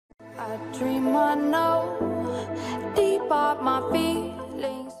Yo,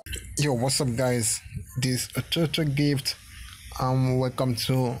 what's up guys? This is Ochoochogift. Welcome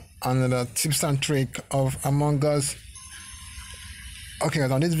to another tips and trick of Among Us. Okay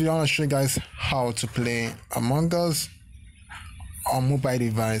guys, on this video I want to show you guys how to play Among Us on mobile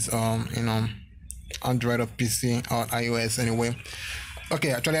device, Android or PC or iOS anyway.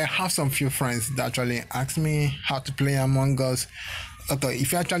 Okay, actually I have some few friends that actually asked me how to play Among Us. Okay,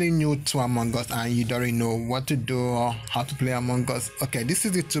 if you're actually new to Among Us and you don't really know what to do or how to play Among Us, okay, this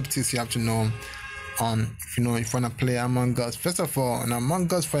is the two tips you have to know on if you want to play Among Us. First of all, on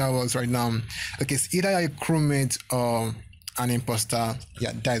Among Us fireworks right now, okay, it's either a crewmate or an imposter.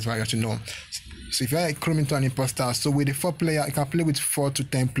 Yeah, that is what you have to know. So if you're a crewmate or an imposter, so with the 4 player, you can play with 4 to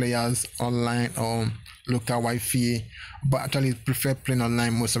 10 players online or local Wi-Fi, but actually prefer playing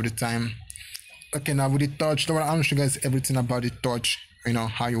online most of the time. Okay, now with the touch, I'm gonna show you guys everything about the touch,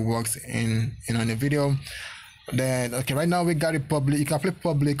 how it works in the video. Then okay, right now we got it public. You can play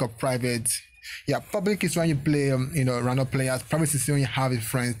public or private. Yeah, public is when you play random players. Private is when you have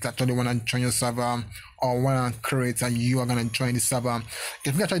friends that actually want to join your server or want to create and you are gonna join the server.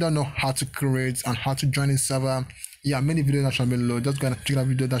 If you actually don't know how to create and how to join the server, yeah, many videos that should be below. Just gonna check that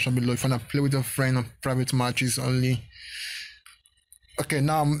video that should be below if you wanna play with your friend on private matches only. Okay,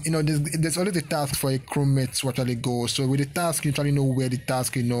 now there's always a task for a crewmate to actually go. So with the task, you actually know where the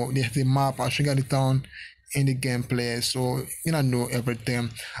task, there's a map. I'll show you it down in the gameplay, so know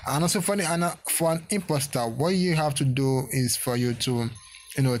everything. And also for an imposter, what you have to do is for you to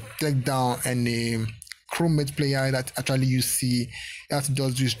take down any crewmate player that actually you see. You have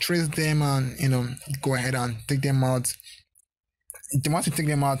to just trace them and go ahead and take them out. Once you take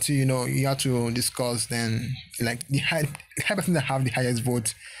them out, you have to discuss. Then like the high person that have the highest vote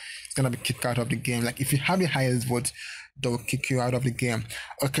is gonna be kicked out of the game. Like if you have the highest vote, they'll kick you out of the game.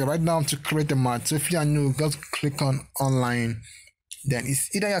 Okay, right now to create the match, so if you are new, just click on online. Then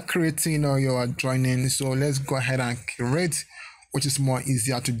it's either you're creating or you are joining. So let's go ahead and create, which is more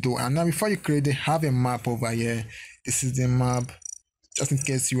easier to do. And now before you create, they have a map over here. This is the map, just in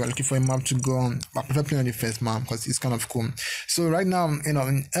case you are looking for a map to go on. But I prefer playing on the first map because it's kind of cool. So right now,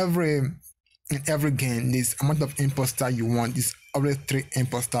 in every game, this amount of imposter you want is always 3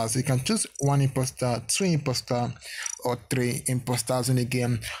 imposters. So you can choose 1 imposter, 2 imposter, or 3 imposters in the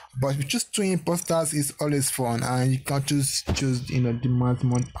game. But if you choose 2 imposters, it's always fun, and you can choose the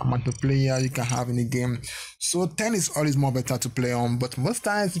maximum amount of player you can have in the game. So 10 is always more better to play on. But most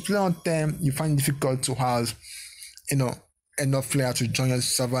times, if you play on 10, you find it difficult to have enough player to join your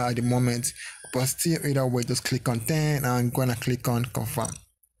server at the moment. But still, either way, just click on 10 and go and click on confirm.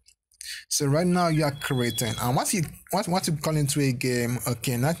 So right now you are creating, and once you call into a game,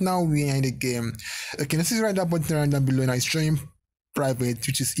 okay, right now we are in the game. Okay, this is right that button right down below. Now it's showing private,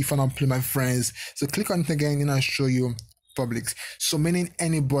 which is if I don't play my friends. So click on it again and I'll show you public. So meaning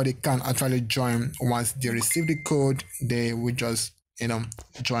anybody can actually join. Once they receive the code, they will just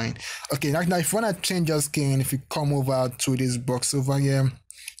join. Okay, now if you want to change your skin, if you come over to this box over here,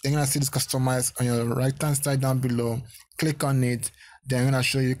 then you're gonna see this customize on your right hand side down below. Click on it. Then I'm gonna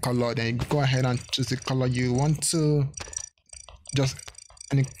show you color. Then you go ahead and choose the color you want to, just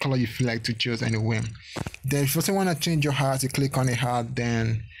any color you feel like to choose anyway. Then if you also want to change your heart, you click on a heart.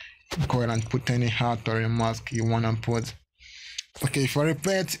 Then go ahead and put any heart or a mask you want to put. Okay, for a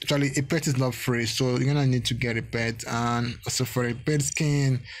pet, actually a pet is not free, so you're gonna need to get a pet. And also for a pet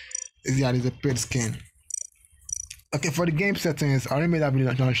skin, there's a pet skin. Okay, for the game settings, I already made that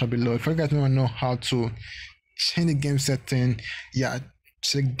video down below. If you guys don't know how to change the game setting, yeah,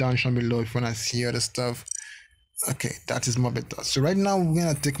 check down below if you wanna see other stuff. Okay, that is more better. So right now we're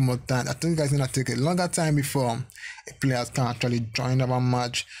gonna take more time. I think it's gonna take a longer time before a player can actually join our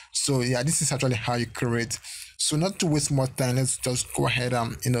match. So yeah, this is actually how you create. So not to waste more time, let's just go ahead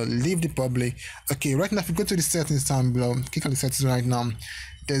and leave the public. Okay, right now if you go to the settings down below, click on the settings right now.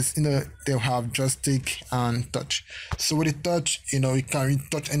 There's they'll have joystick and touch. So with the touch, you can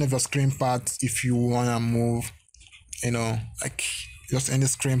touch any of your screen parts if you wanna move, like just any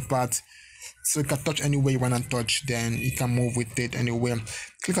screen part. So you can touch anywhere you wanna touch, then you can move with it anywhere.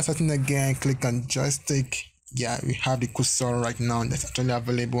 Click on setting again, click on joystick. Yeah, we have the cursor right now that's actually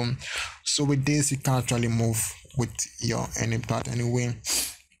available. So with this you can actually move with your any part anyway.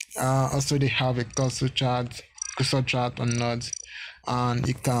 Also they have a cursor chart or not, and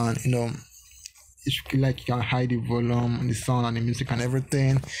you can if you like, you can hide the volume, the sound and the music and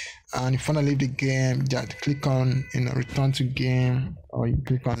everything. And if you want to leave the game, just click on return to game, or you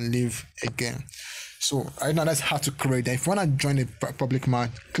click on leave again. So right now that's how to create that. If you want to join a public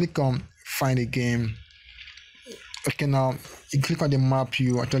match, click on find a game, Okay, now you click on the map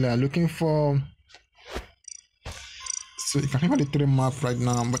you actually are looking for. So you can click on the 3 map right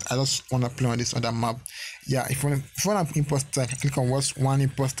now, but I just want to play on this other map. Yeah, if you want an imposter, click on what's one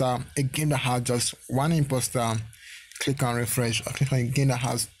imposter, a game that has just one imposter, click on refresh, or click on a game that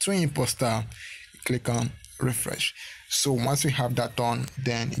has 2 imposter, click on refresh. So once we have that on,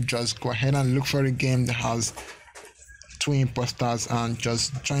 then you just go ahead and look for a game that has 2 imposters and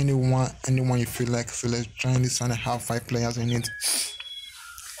just join anyone you feel like. So let's join this one and have 5 players in it.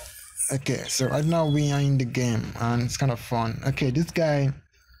 Okay, so right now we are in the game and it's kind of fun. Okay, this guy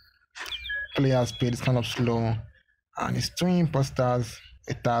player speed is kind of slow and it's 2 imposters,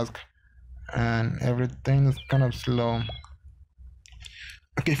 a task, and everything is kind of slow.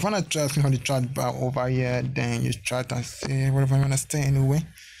 Okay, if you want to try, click on the chat bar over here, then you try to say whatever you want to say anyway.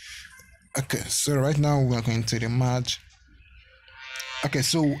 Okay, so right now we're going to the match. Okay,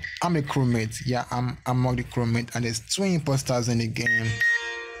 so I'm a crewmate. Yeah, I'm among the crewmate, and there's 2 imposters in the game.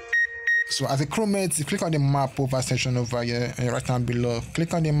 So as a crewmate, you click on the map over section over here, and right down below.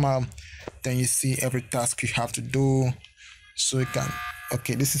 Click on the map, then you see every task you have to do. So you can.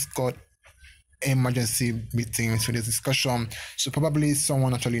 Okay, this is called emergency meeting. So there's discussion. So probably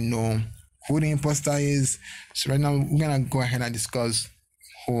someone actually know who the imposter is. So right now we're gonna go ahead and discuss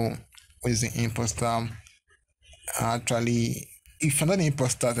who is the imposter. Actually, if you're not the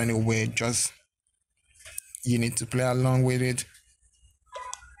imposter anyway, just you need to play along with it.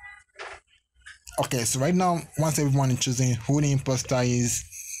 Okay, so right now, once everyone is choosing who the imposter is,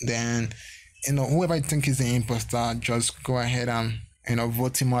 then whoever you think is the imposter, just go ahead and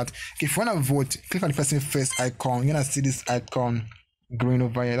vote him out. Okay, if you wanna vote, click on the person's face icon. You're gonna see this icon green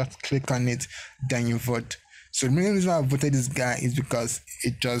over here. Just click on it, then you vote. So the main reason why I voted this guy is because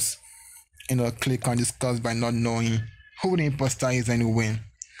it just click on discuss by not knowing who the imposter is anyway.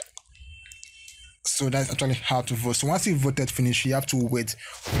 So that's actually how to vote. So once you voted finish, you have to wait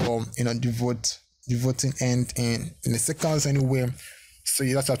for the voting end in the seconds anyway. So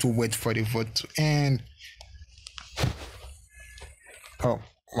you just have to wait for the vote to end. Oh,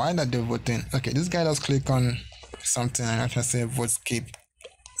 why not the voting? Okay, this guy just click on something and I can say vote skip.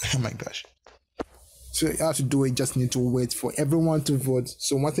 Oh my gosh. So you have to do it, just need to wait for everyone to vote.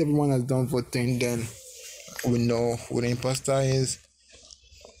 So once everyone has done voting, then we know who the imposter is.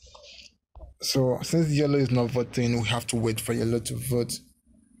 So since yellow is not voting, we have to wait for yellow to vote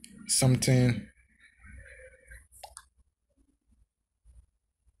something.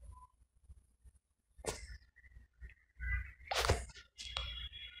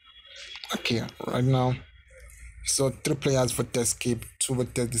 Okay, right now, so 3 players voted skip, 2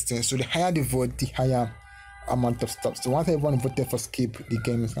 voted this thing. So the higher the vote, the higher amount of stops. So once everyone voted for skip, the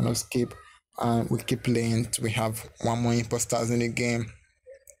game is gonna skip, and we keep playing till we have 1 more imposters in the game.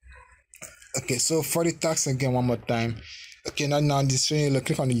 Okay, so for the task again one more time. Okay, now this way,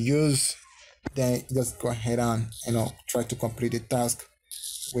 click on the use, then just go ahead and try to complete the task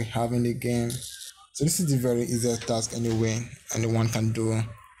we have in the game. So this is the very easiest task anyway, anyone can do.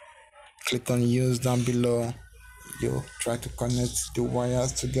 Click on use down below. You try to connect the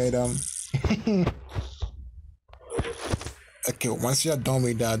wires together. Okay, once you are done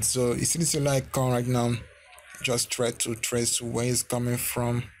with that, so you see this yellow icon right now, just try to trace where it's coming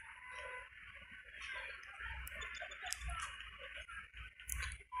from.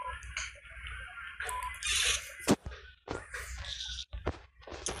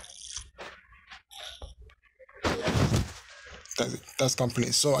 That's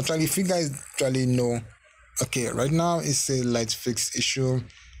complete. So actually, if you guys actually know, okay, right now it's a light fix issue,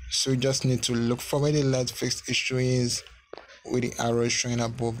 so you just need to look for where the light fix issue is with the arrow showing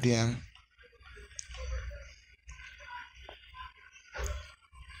above there.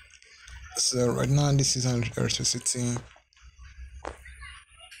 So right now this is an electricity.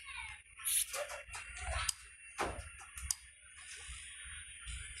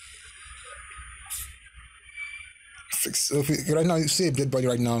 Fix. So right now you see a dead body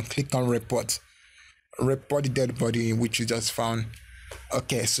right now, click on report the dead body which you just found.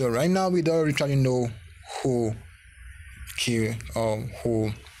 Okay, so right now we don't really know who killed or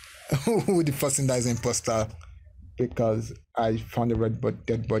who who the person that is imposter, because I found a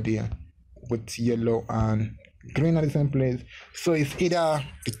dead body with yellow and green at the same place. So it's either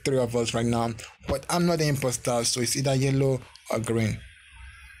the 3 of us right now, but I'm not the imposter, so it's either yellow or green.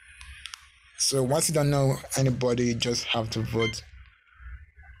 So once you don't know anybody, you just have to vote,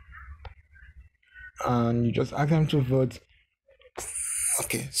 and you just ask them to vote.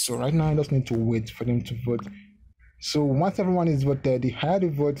 Okay, so right now I just need to wait for them to vote. So once everyone is voted, the higher the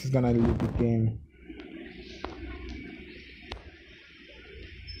vote is gonna leave the game.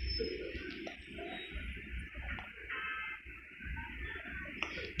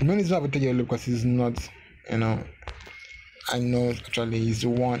 No reason I will tell you because he's not, you know. I know actually he's the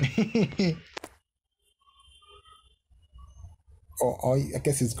one. Oh, I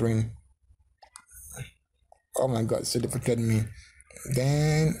guess it's green. Oh my god, so they defeated me.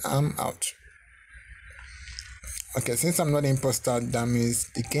 Then I'm out. Okay, since I'm not the imposter, that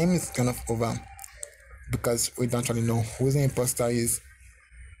means the game is kind of over because we don't really know who the imposter is.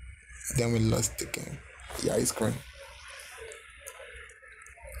 Then we lost the game. Yeah, it's green.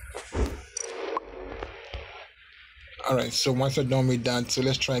 Alright, so once we're done with that, so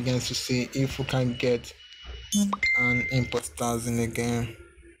let's try again to see if we can get an imposters in the game.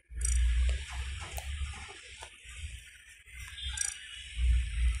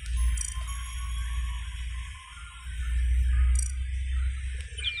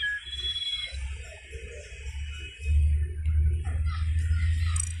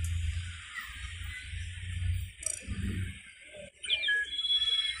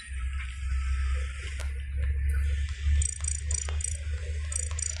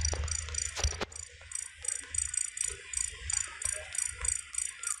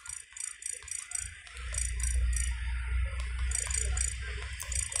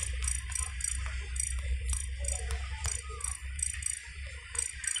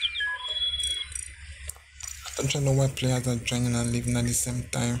 I don't know why players are joining and leaving at the same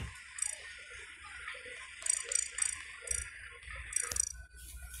time.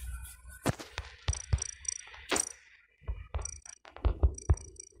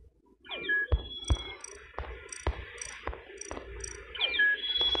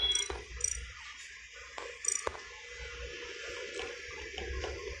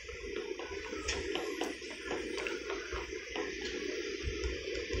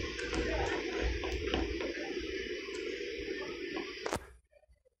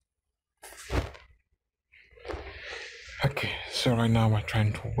 Okay, so right now we're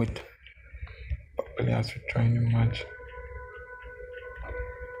trying to wait for players to join the match.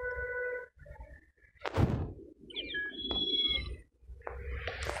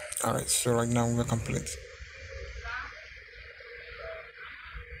 Alright, so right now we're complete.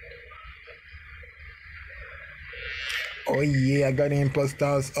 Oh yeah, I got the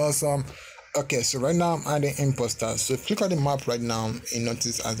imposters. Awesome. Okay, so right now I'm at the imposters. So if you look at the map right now, you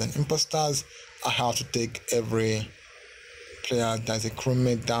notice as an imposters, I have to take every player that's a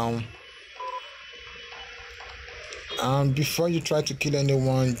crewmate down. And before you try to kill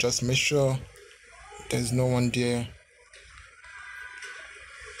anyone, just make sure there's no one there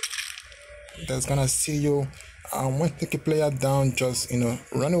that's gonna see you. When you take a player down, just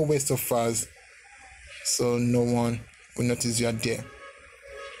run away so fast so no one will notice you are there.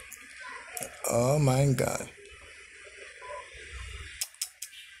 Oh my god.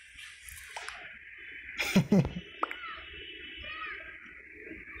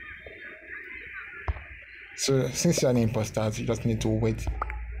 So since you're an imposter, you just need to wait.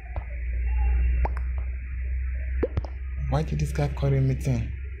 Why did this guy call a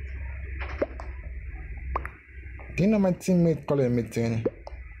meeting? Do you know my teammate called a meeting?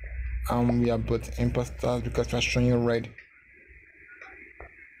 We are both imposters because we're showing you red.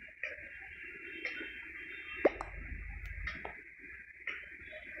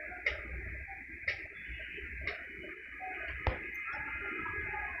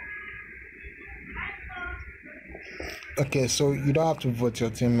 Okay, so you don't have to vote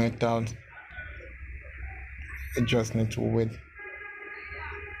your teammate out. You just need to wait.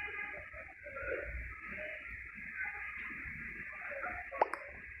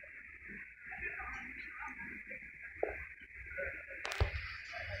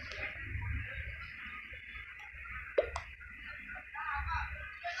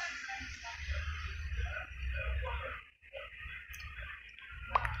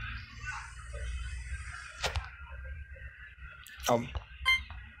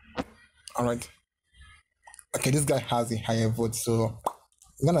 Alright. Okay, this guy has a higher vote, so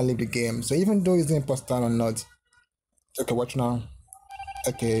I'm gonna leave the game. So even though he's an imposter or not, okay, watch now.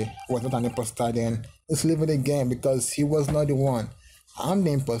 Okay, he was not an imposter then. Let's leave the game because he was not the one. I'm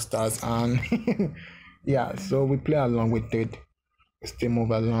the imposters, and yeah, so we play along with it. We still move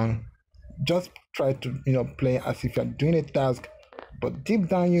along. Just try to play as if you're doing a task, but deep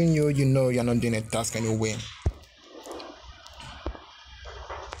down you know you're not doing a task anyway.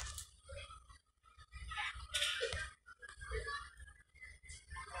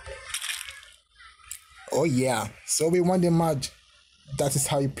 Oh yeah, so we won the match. That is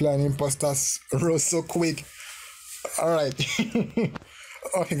how you play an imposter's role so quick. Alright.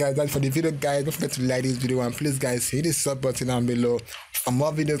 Okay guys, that's for the video guys. Don't forget to like this video and please guys hit the sub button down below for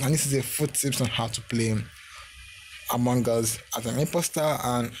more videos, and this is a full tips on how to play Among Us as an imposter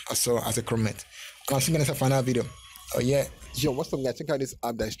and also as a crewmate. And I'll see you guys in a final video. Oh yeah. Yo, what's up guys? Check out this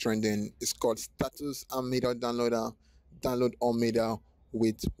app that's trending. It's called Status and Media Downloader. Download all media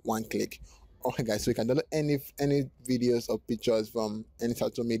with one click. Okay guys, so you can download any videos or pictures from any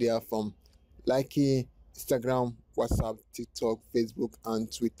social media from Likey, Instagram, WhatsApp, TikTok, Facebook,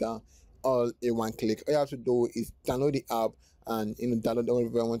 and Twitter, all in one click. All you have to do is download the app and download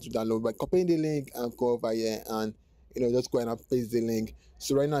whatever you want to download by copying the link and go over here and just go ahead and paste the link.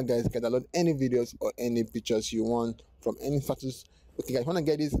 So right now guys, you can download any videos or any pictures you want from any status. Okay guys, wanna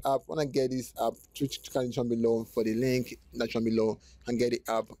get this app, click down below for the link down below and get the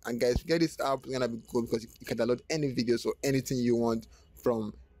app. And guys, get this app, it's gonna be cool because you can download any videos or anything you want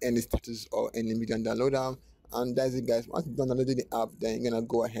from any status or any media downloader. And that's it guys. Once you download the app, then you're gonna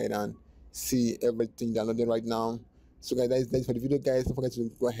go ahead and see everything downloaded right now. So guys, that's for the video guys. Don't forget to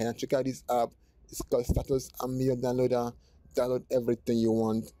go ahead and check out this app. It's called Status and Media Downloader. Download everything you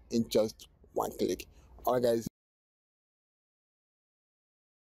want in just one click. Alright guys.